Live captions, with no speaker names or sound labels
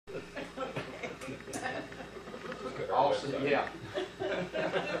also, website. yeah.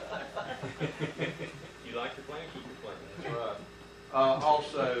 You like your plan, keep your plan. That's right.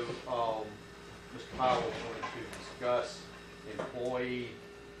 Also, Mr. Powell is going to discuss employee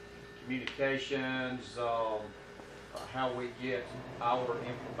communications, how we get our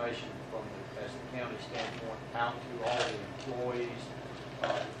information from, as the county standpoint, out to all the employees,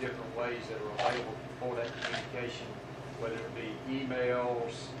 different ways that are available for that communication, whether it be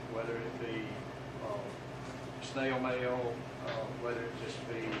emails, whether it be snail mail, whether it just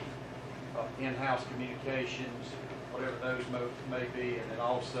be in-house communications, whatever those may be, and then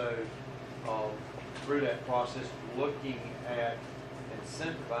also through that process looking at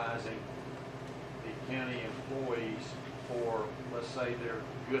incentivizing the county employees for, let's say, their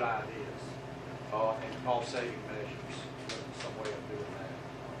good ideas and cost-saving measures. Some way of doing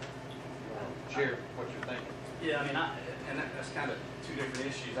that. Share what you're thinking. Yeah, I mean, and that's kind of two different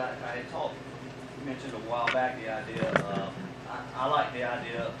issues. I had mentioned a while back the idea of, I like the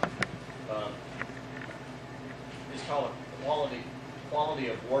idea of, it's called a quality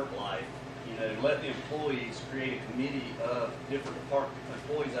of work life. You know, let the employees create a committee of different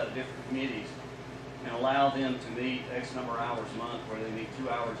employees out of different committees and allow them to meet X number of hours a month, where they meet 2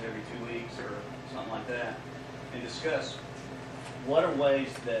 hours every 2 weeks or something like that, and discuss what are ways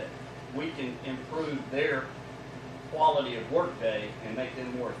that we can improve their quality of work day and make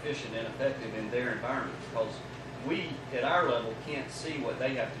them more efficient and effective in their environment, because we at our level can't see what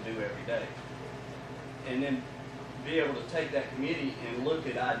they have to do every day. And then be able to take that committee and look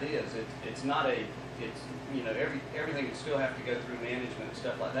at ideas. It's not a, it's, you know, everything would still have to go through management and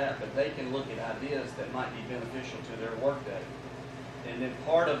stuff like that, but they can look at ideas that might be beneficial to their work day. And then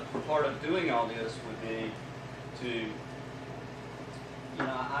part of doing all this would be to, you know,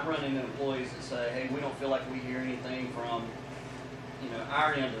 I run into employees that say, hey, we don't feel like we hear anything from, you know,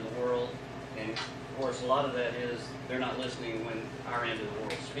 our end of the world. And of course, a lot of that is they're not listening when our end of the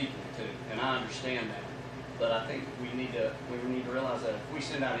world is speaking to. And I understand that. But I think we need to realize that if we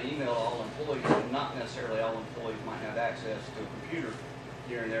send out an email to all employees, and not necessarily all employees might have access to a computer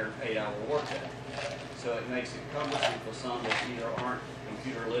during their 8-hour workday. So it makes it cumbersome for some that either aren't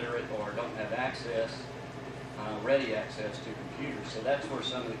computer literate or don't have access, ready access to computers. So that's where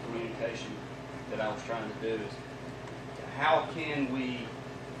some of the communication that I was trying to do is, how can we,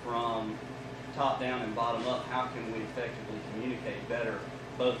 from top down and bottom up, how can we effectively communicate better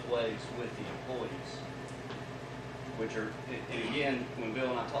both ways with the employees? Which are, and again, when Bill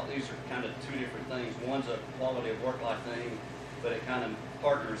and I talk, these are kind of two different things. One's a quality of work life thing, but it kind of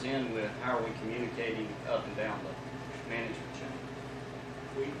partners in with how are we communicating up and down the management chain.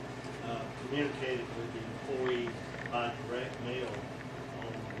 We communicated with the employees by direct mail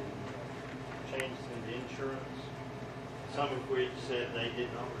on the changes in the insurance, some of which said they did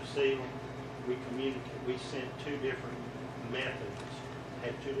not receive them. We sent two different methods,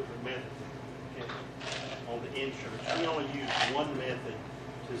 had two different methods on the insurance. We only used one method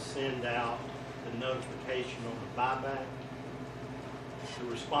to send out the notification on the buyback. The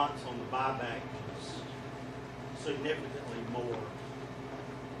response on the buyback was significantly more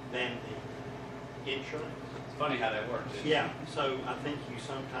than the insurance. It's funny how that works. Yeah, so I think you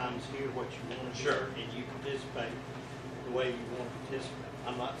sometimes hear what you want to hear, and you participate the way you want to participate.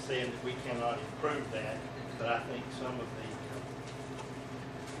 I'm not saying that we cannot improve that, but I think some of it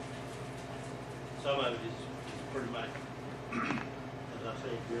is pretty much, as I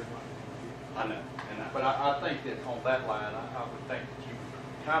say, good. I know. But I think that on that line, I would think that you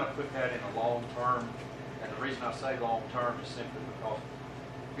kind of put that in a long term, and the reason I say long term is simply because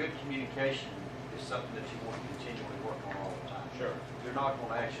good communication is something that you want to continually work on all the time. Sure. You're not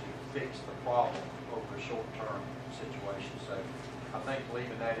going to actually fix the problem over a short term situation. So I think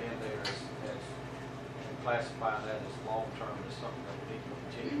leaving that in there as and classifying that as long term is something that we need to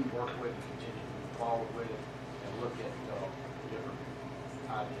continue to work with and continue to move forward with and look at different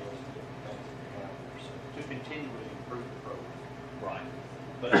ideas and different things that we have there. So to continually improve the program. Right.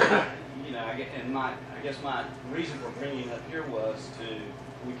 But you know, I guess my reason for bringing it up here was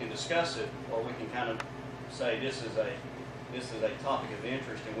we can discuss it, or we can kind of say this is a topic of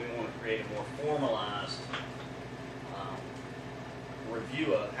interest, and we want to create a more formalized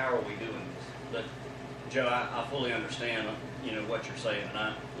review of how are we doing this. But Joe, I fully understand, you know, what you're saying, and I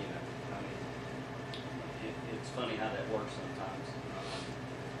mean, it's funny how that works sometimes.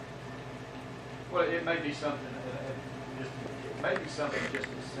 Well, it may be something. It may be something just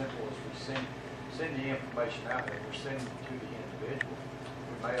as simple as we send the information out there. We're sending it to the individual.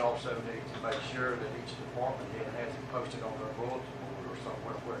 We may also need to make sure that each department head has it posted on their bulletin board or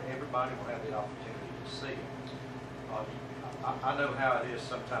somewhere where everybody will have the opportunity to see it. I know how it is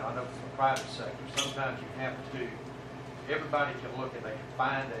sometimes. I know from the private sector, sometimes you have to everybody can look and they can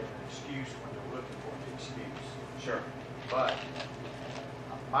find an excuse when they're looking for the excuse. Sure. But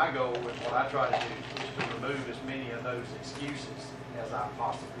my goal with what I try to do is to remove as many of those excuses as I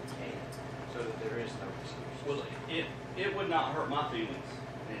possibly can, so that there is no excuse. Well, it would not hurt my feelings,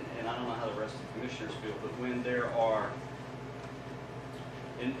 and I don't know how the rest of the commissioners feel, but when there are,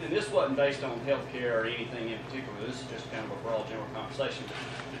 and this wasn't based on healthcare or anything in particular, this is just kind of a broad general conversation,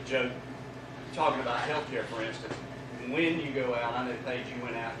 but Joe, talking about healthcare, for instance, when you go out, I know Paige, you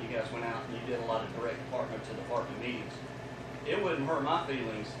guys went out and you did a lot of direct department meetings. It wouldn't hurt my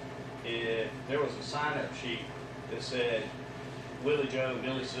feelings if there was a sign-up sheet that said Willie Joe,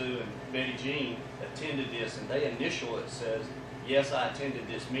 Billy Sue, and Betty Jean attended this, and they initial it says, yes, I attended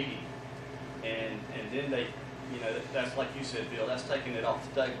this meeting. And then they, that's like you said, Bill, that's taking it off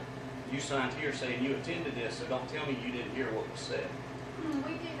the table. You signed here saying you attended this, so don't tell me you didn't hear what was said.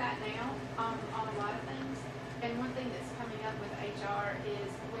 We do that now on a lot of things. And one thing that's coming up with HR is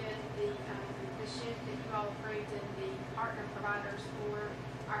with the shift that you all approved in the partner providers for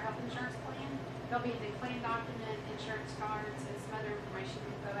our health insurance plan. There'll be the plan document, insurance cards, and some other information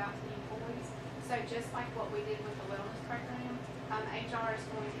that go out to the employees. So just like what we did with the wellness program, HR is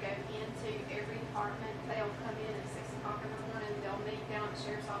going to go into every department. They'll come in at 6 o'clock in the morning. They'll meet down at the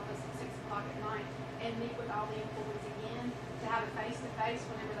sheriff's office at 6 o'clock at night and meet with all the employees again to have a face-to-face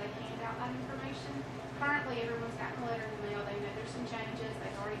whenever they hand out that information. Currently, everyone's gotten a letter in the mail. They know there's some changes.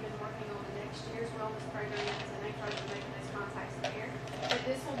 They've already been working on the next year's wellness programs, and HR is making those contacts there. But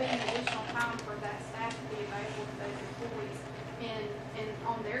this will be an additional time for that staff to be available to those employees and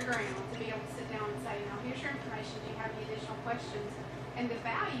on their ground to be able to sit down and say, now here's your information. Do you have any additional questions? And the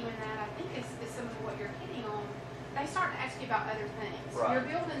value in that, I think, is some of what you're hitting on. They start to ask you about other things. Right. You're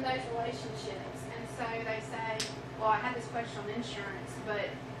building those relationships, and so they say, well, I had this question on insurance, but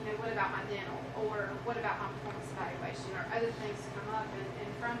what about my dental, or what about my performance evaluation, or other things come up, and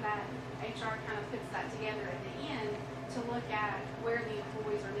from that, HR kind of puts that together at the end to look at where the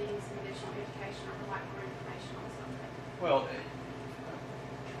employees are needing some additional education or would like more information on something. Well,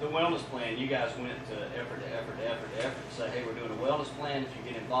 the wellness plan, you guys went to effort to say, hey, we're doing a wellness plan. If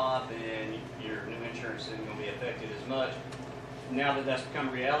you get involved, then your new insurance isn't going to be affected as much. Now that that's become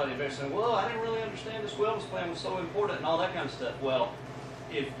a reality, they're saying, well, I didn't really understand this wellness plan was so important and all that kind of stuff. Well,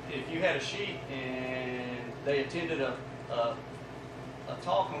 if you had a sheet and they attended a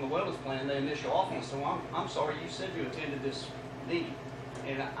talk on the wellness plan, the initial office, so I'm sorry, you said you attended this meeting.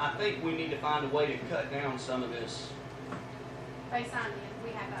 And I think we need to find a way to cut down some of this. They signed in.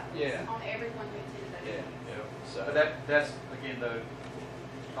 We have that Yeah. on everyone who attended that meeting. So. But that's, again, though,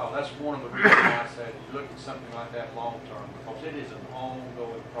 that's one of the reasons why I said you look at something like that long term, because it is an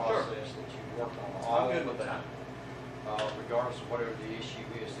ongoing process that you work on all I'm good the with that. time. Regardless of whatever the issue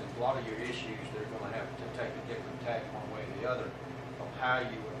is, and a lot of your issues, they're going to have to take a different tack one way or the other of how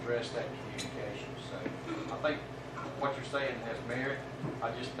you address that communication. So I think what you're saying has merit.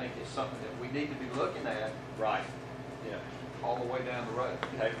 I just think it's something that we need to be looking at Right. Yeah. all the way down the road.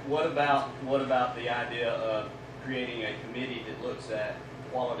 Okay. What about the idea of creating a committee that looks at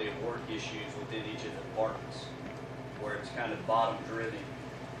quality of work issues within each of the departments, where it's kind of bottom driven,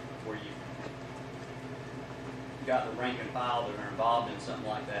 where you've got the rank and file that are involved in something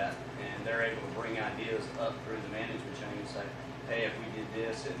like that, and they're able to bring ideas up through the management chain and say, hey, if we did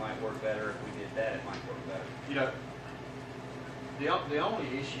this, it might work better. If we did that, it might work better. The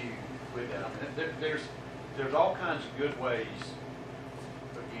only issue with that, I mean, there's all kinds of good ways,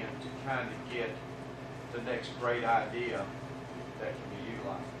 again, to kind of get the next great idea that can be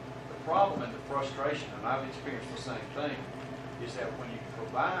utilized. The problem and the frustration, and I've experienced the same thing, is that when you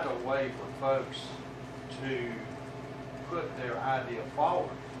provide a way for folks to put their idea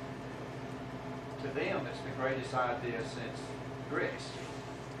forward, to them it's the greatest idea since grits.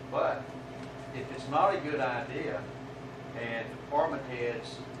 But if it's not a good idea, and department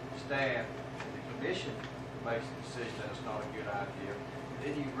heads, staff, and the commission makes the decision that it's not a good idea,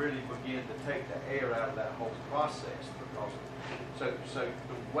 then you really begin to take the air out of that whole process. Because so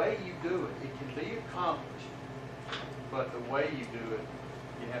the way you do it, it can be accomplished, but the way you do it,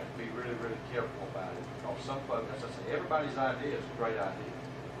 you have to be really, really careful about it. Because some folks, as I say, everybody's idea is a great idea.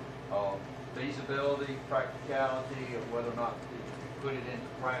 Feasibility, practicality, of whether or not you put it into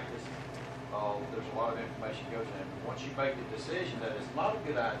practice, there's a lot of information goes in. Once you make the decision that it's not a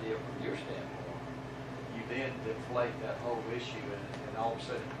good idea from your standpoint, you then deflate that whole issue, and all of a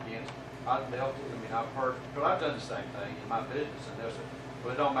sudden it begins. I've heard, but I've done the same thing in my business, and they'll say,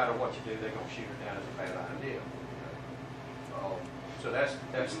 well, it don't matter what you do, they're going to shoot it down as a bad idea. So that's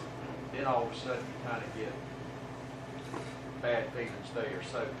then all of a sudden you kind of get bad feelings there.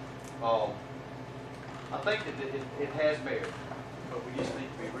 So I think that it has merit, but we just need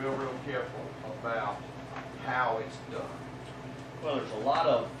to be real, real careful about how it's done. Well, there's a lot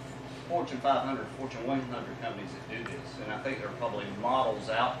of Fortune 500, Fortune 100 companies that do this, and I think there are probably models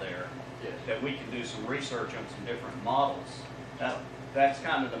out there Yes. that we can do some research on some different models. That's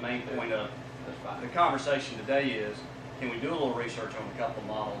kind of the main point of That's fine. the conversation today is, can we do a little research on a couple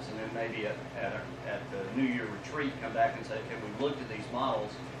models, and then maybe at the New Year retreat, come back and say, okay, we've looked at these models,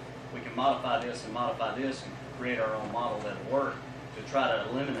 we can modify this and create our own model that'll work to try to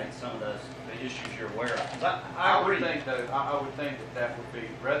eliminate some of the issues you're aware of. 'Cause I would agree. think though, I would think that would be,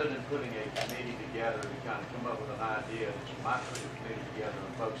 rather than putting a committee together to kind of come up with an idea, that you might put a committee together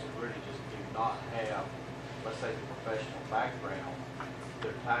of folks that really just do not have, let's say, the professional background.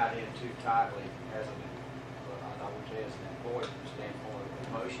 They're tied in too tightly as an, I would say as an employee from the standpoint of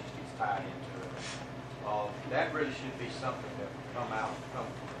emotions gets tied into it. That really should be something that would come from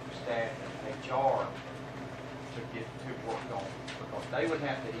staff and HR to get to work on, because they would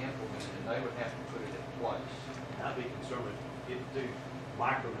have to implement it and they would have to put it in place. I'd be concerned with getting to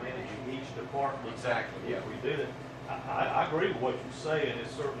micromanaging each department. Exactly, yeah. If we did it, I agree with what you're saying,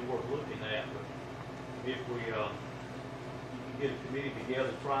 it's certainly worth looking at, but if we, you can get a committee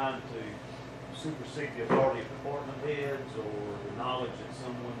together trying to supersede the authority of department heads or the knowledge that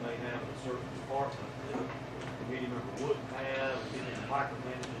someone may have in a certain department that a committee member wouldn't have, and getting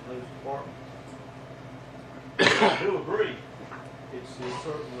micromanaging those departments. I do agree, it's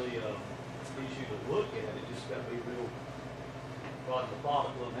certainly an issue to look at, it just got to be real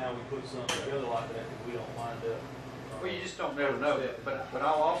methodical in how we put something together like that, that we don't wind up. Well, you just don't never know, but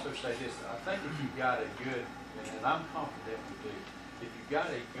I'll also say this, I think if you've got a good, and I'm confident we do, if you've got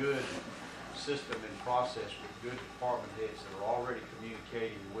a good system and process with good department heads that are already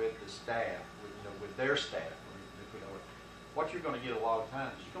communicating with the staff, with their staff, what you're going to get a lot of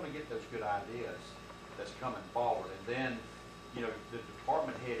times is you're going to get those good ideas that's coming forward, and then, the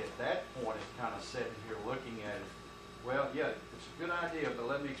department head at that point is kind of sitting here looking at it. Well, yeah, it's a good idea, but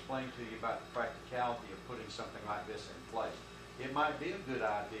let me explain to you about the practicality of putting something like this in place. It might be a good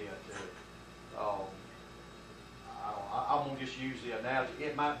idea to, I'm going to just use the analogy,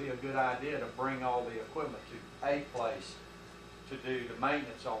 it might be a good idea to bring all the equipment to a place to do the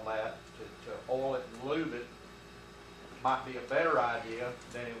maintenance on that, to oil it and lube it. Might be a better idea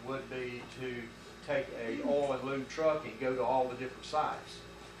than it would be to take a oil and lube truck and go to all the different sites.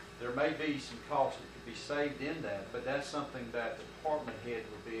 There may be some costs that could be saved in that, but that's something that the department head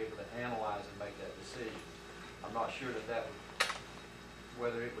would be able to analyze and make that decision. I'm not sure that would,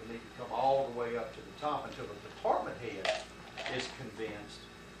 whether it would need to come all the way up to the top until the department head is convinced,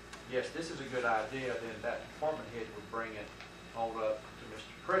 yes, this is a good idea, then that department head would bring it on up to Mr.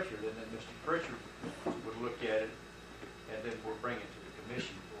 Pritchard, and then Mr. Pritchard would look at it, and then we'll bring it to the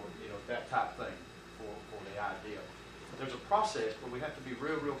commission for, that type thing for the idea. There's a process, but we have to be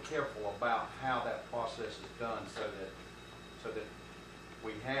real, real careful about how that process is done so that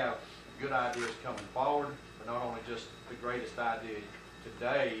we have good ideas coming forward, but not only just the greatest idea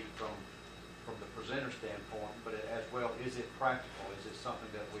today from the presenter standpoint, but as well, is it practical? Is it something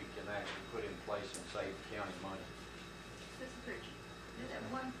that we can actually put in place and save the county money? Mr. Pritchard, is at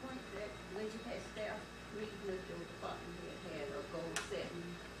one point that when you had staff meeting with your department had a goal setting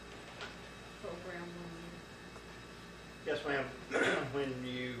program one year? Yes, ma'am. When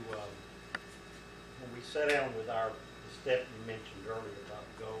we sat down with the step you mentioned earlier about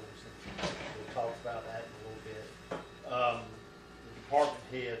goals, and we'll talk about that in a little bit. The department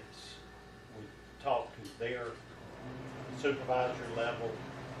heads, we talked to their supervisor level,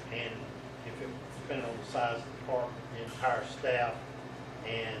 and if it depending on the size of the department, the entire staff,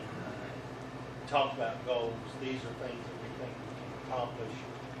 and talk about goals. These are things that we think we can accomplish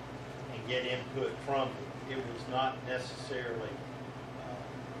and get input from them. It was not necessarily,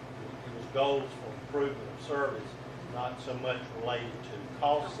 it was goals for improvement of service, not so much related to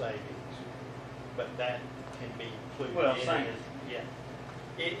cost savings, but that can be included Well, in same. it. Yeah.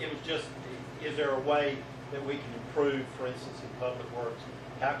 It was just, is there a way that we can improve, for instance, in Public Works?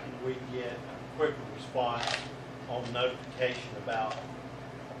 How can we get a quicker response on notification about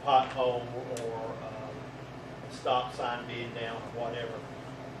a pothole or a stop sign being down or whatever,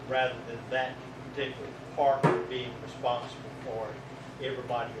 rather than that particular department being responsible for it,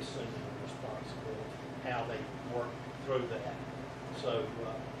 everybody assuming the responsibility, how they work through that. So,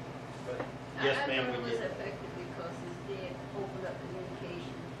 but yes, ma'am, I we know it was did. effective because it did open up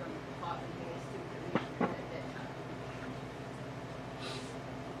communication from department heads to commissioners at that time.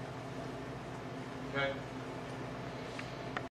 Okay?